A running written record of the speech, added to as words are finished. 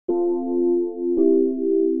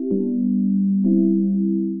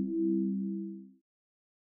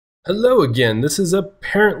Hello again, this is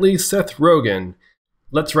apparently Seth Rogen.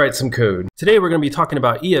 Let's write some code. Today we're going to be talking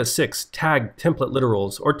about ES6 Tag Template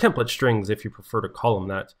Literals, or template strings if you prefer to call them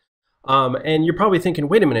that. And you're probably thinking,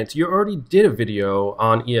 wait a minute, you already did a video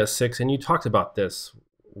on ES6 and you talked about this.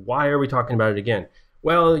 Why are we talking about it again?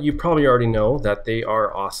 Well, you probably already know that they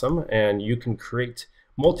are awesome and you can create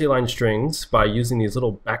multi-line strings by using these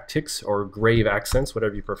little backticks or grave accents,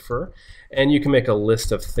 whatever you prefer. And you can make a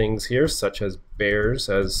list of things here, such as bears,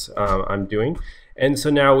 as I'm doing. And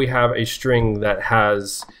so now we have a string that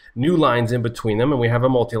has new lines in between them, and we have a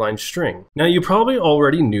multi-line string. Now you probably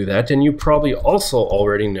already knew that, and you probably also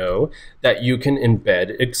already know that you can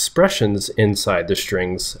embed expressions inside the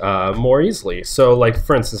strings more easily. So like,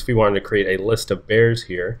 for instance, if we wanted to create a list of bears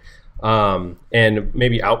here, and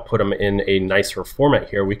maybe output them in a nicer format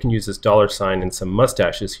here, we can use this $ and some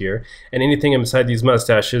mustaches here, and anything inside these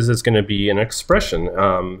mustaches is going to be an expression.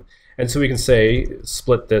 And so we can say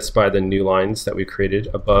split this by the new lines that we created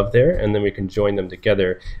above there, and then we can join them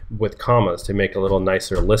together with commas to make a little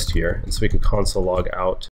nicer list here. And so we can console log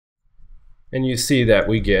out, and you see that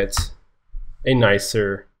we get a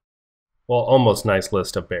nicer, well, almost nice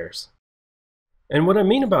list of bears. And what I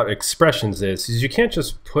mean about expressions is you can't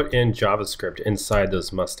just put in JavaScript inside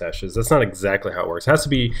those mustaches. That's not exactly how it works. It has to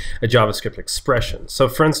be a JavaScript expression. So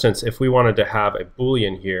for instance, if we wanted to have a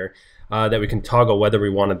Boolean here that we can toggle whether we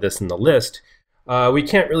wanted this in the list, we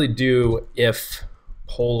can't really do if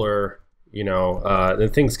polar, then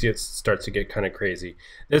things start to get kind of crazy.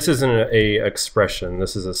 This isn't a expression,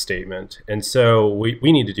 this is a statement. And so what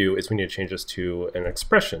we need to do is we need to change this to an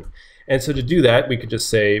expression. And so to do that, we could just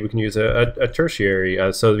say, we can use a tertiary.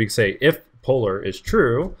 So we can say if polar is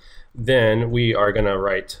true, then we are going to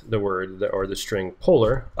write the word or the string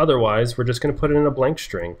polar. Otherwise, we're just going to put it in a blank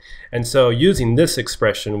string. And so using this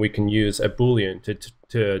expression, we can use a Boolean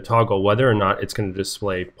to toggle whether or not it's going to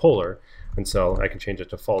display polar. And so I can change it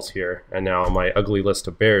to false here. And now my ugly list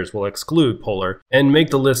of bears will exclude polar and make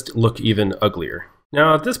the list look even uglier.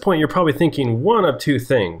 Now at this point, you're probably thinking one of two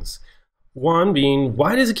things. One being,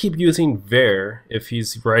 why does it keep using var if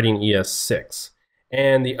he's writing ES6?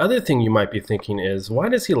 And the other thing you might be thinking is, why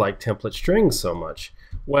does he like template strings so much?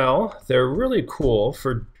 Well, they're really cool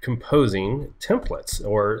for composing templates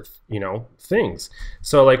or, things.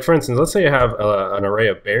 So like, for instance, let's say I have an array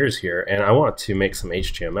of bears here and I want to make some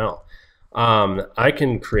HTML. I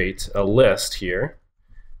can create a list here.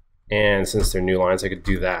 And since they're new lines, I could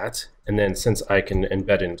do that. And then since I can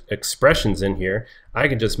embed in expressions in here, I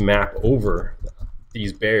can just map over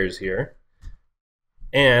these bears here.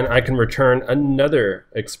 And I can return another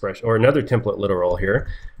expression or another template literal here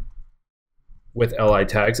with li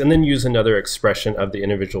tags, and then use another expression of the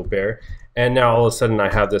individual bear. And now all of a sudden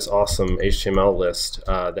I have this awesome HTML list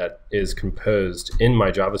that is composed in my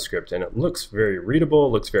JavaScript, and it looks very readable,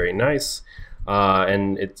 looks very nice.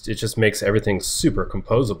 And it just makes everything super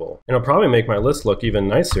composable. And it'll probably make my list look even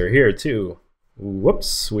nicer here too.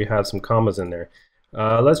 Whoops, we have some commas in there.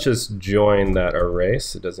 Let's just join that array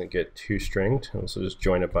so it doesn't get too stringed. So just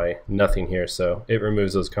join it by nothing here, so it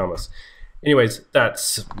removes those commas. Anyways,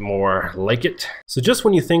 that's more like it. So just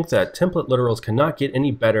when you think that template literals cannot get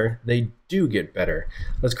any better, they do get better.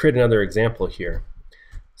 Let's create another example here.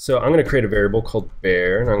 So I'm going to create a variable called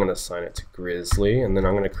bear, and I'm going to assign it to grizzly, and then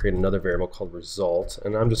I'm going to create another variable called result,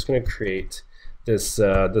 and I'm just going to create this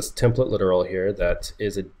this template literal here that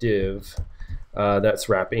is a div that's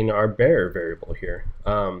wrapping our bear variable here.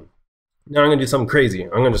 Now I'm going to do something crazy.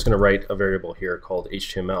 I'm just going to write a variable here called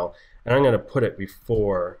HTML, and I'm going to put it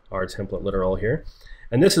before our template literal here.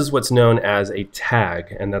 And this is what's known as a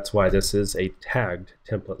tag, and that's why this is a tagged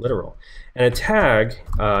template literal. And a tag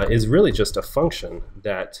is really just a function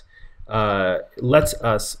that lets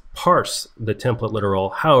us parse the template literal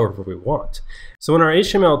however we want. So when our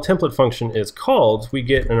HTML template function is called, we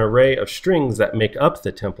get an array of strings that make up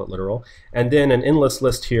the template literal, and then an endless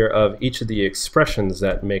list here of each of the expressions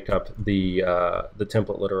that make up the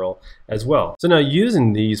template literal as well. So now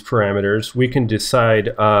using these parameters, we can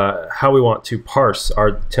decide how we want to parse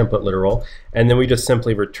our template literal, and then we just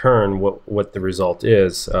simply return what the result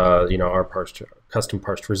is, our custom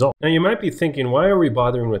parsed result. Now you might be thinking, why are we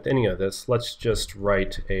bothering with any of this? Let's just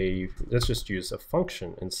use a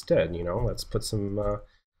function instead. Let's put some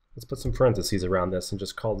parentheses around this and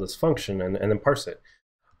just call this function and then parse it.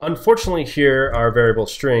 Unfortunately here, our variable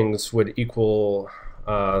strings would equal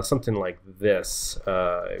something like this,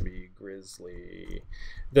 maybe grizzly.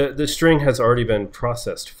 The string has already been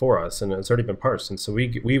processed for us and it's already been parsed, and so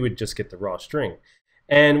we would just get the raw string.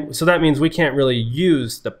 And so that means we can't really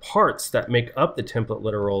use the parts that make up the template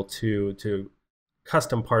literal to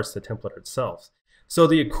custom parse the template itself. So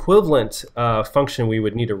the equivalent function we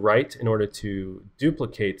would need to write in order to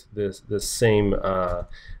duplicate this same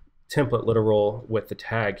template literal with the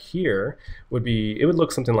tag here would be, it would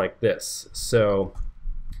look something like this. So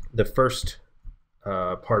the first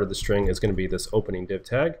part of the string is going to be this opening div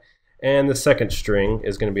tag, and the second string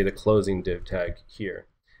is going to be the closing div tag here.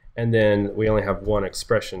 And then we only have one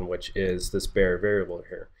expression, which is this bare variable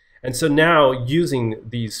here. And so now using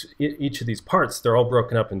each of these parts, they're all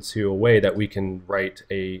broken up into a way that we can write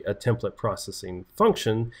a template processing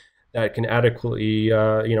function that can adequately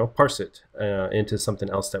parse it into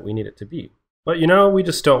something else that we need it to be. But we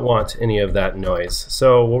just don't want any of that noise.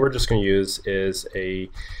 So what we're just going to use is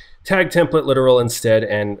a tag template literal instead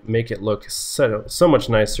and make it look so much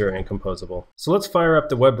nicer and composable. So let's fire up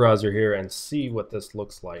the web browser here and see what this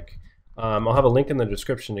looks like. I'll have a link in the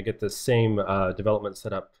description to get the same development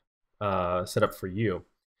set up for you.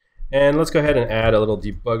 And let's go ahead and add a little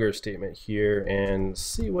debugger statement here and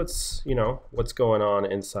see what's going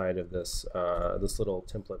on inside of this this little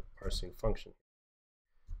template parsing function.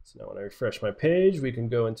 So now when I refresh my page, we can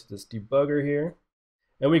go into this debugger here,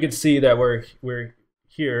 and we can see that we're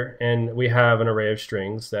here, and we have an array of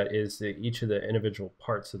strings that is each of the individual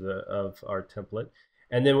parts of our template.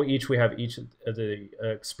 And then we have each of the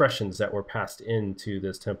expressions that were passed into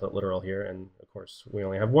this template literal here. And of course, we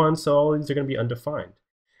only have one, so all these are going to be undefined.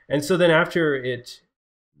 And so then after it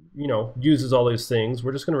uses all those things,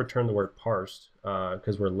 we're just going to return the word parsed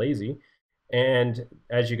because we're lazy. And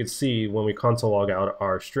as you can see, when we console log out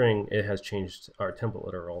our string, it has changed our template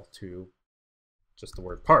literal to just the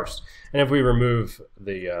word parsed. And if we remove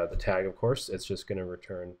the tag, of course, it's just going to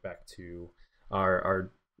return back to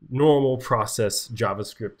our normal process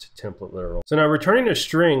JavaScript template literal. So now returning a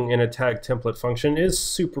string in a tag template function is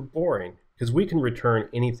super boring because we can return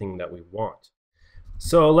anything that we want.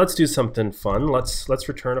 So let's do something fun. Let's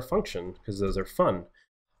return a function because those are fun.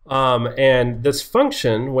 And this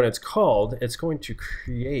function, when it's called, it's going to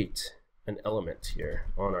create an element here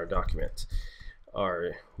on our document,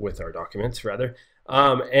 or with our documents rather.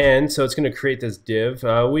 And so it's going to create this div.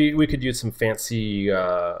 We could use some fancy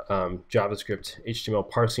JavaScript HTML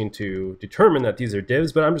parsing to determine that these are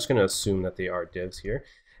divs, but I'm just going to assume that they are divs here.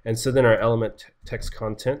 And so then our element text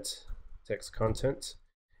content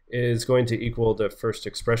is going to equal the first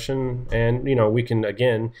expression. And we can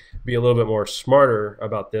again be a little bit more smarter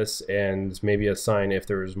about this and maybe assign if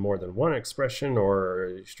there's more than one expression or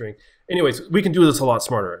a string. Anyways, we can do this a lot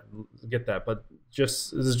smarter. Get that, but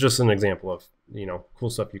this is just an example of cool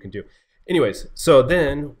stuff you can do. Anyways, so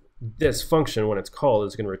then this function, when it's called,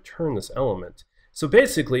 is going to return this element. So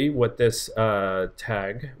basically what this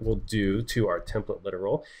tag will do to our template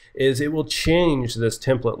literal is it will change this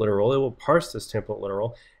template literal, it will parse this template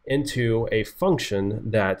literal into a function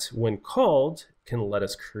that when called can let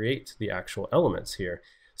us create the actual elements here.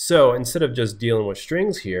 So instead of just dealing with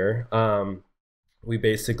strings here, we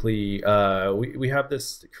basically we have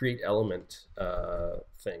this create element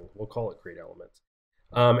thing. We'll call it create element.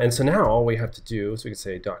 And so now all we have to do is we can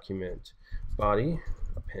say document body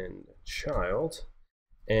append child,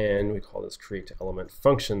 and we call this create element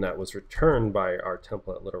function that was returned by our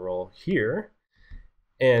template literal here.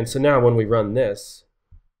 And so now when we run this,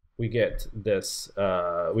 we get this,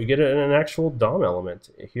 we get an actual DOM element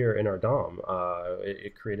here in our DOM.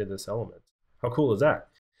 It created this element. How cool is that?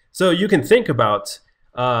 So you can think about,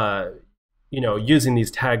 using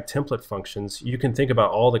these tag template functions, you can think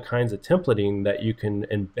about all the kinds of templating that you can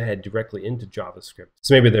embed directly into JavaScript.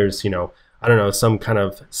 So maybe there's, I don't know, some kind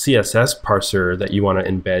of CSS parser that you want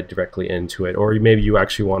to embed directly into it, or maybe you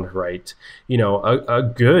actually want to write, a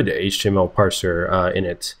good HTML parser in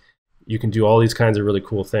it. You can do all these kinds of really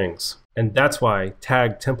cool things. And that's why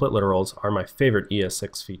tag template literals are my favorite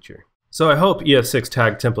ES6 feature. So I hope ES6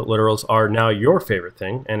 tag template literals are now your favorite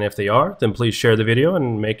thing. And if they are, then please share the video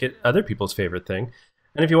and make it other people's favorite thing.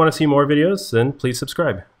 And if you want to see more videos, then please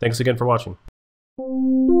subscribe. Thanks again for watching.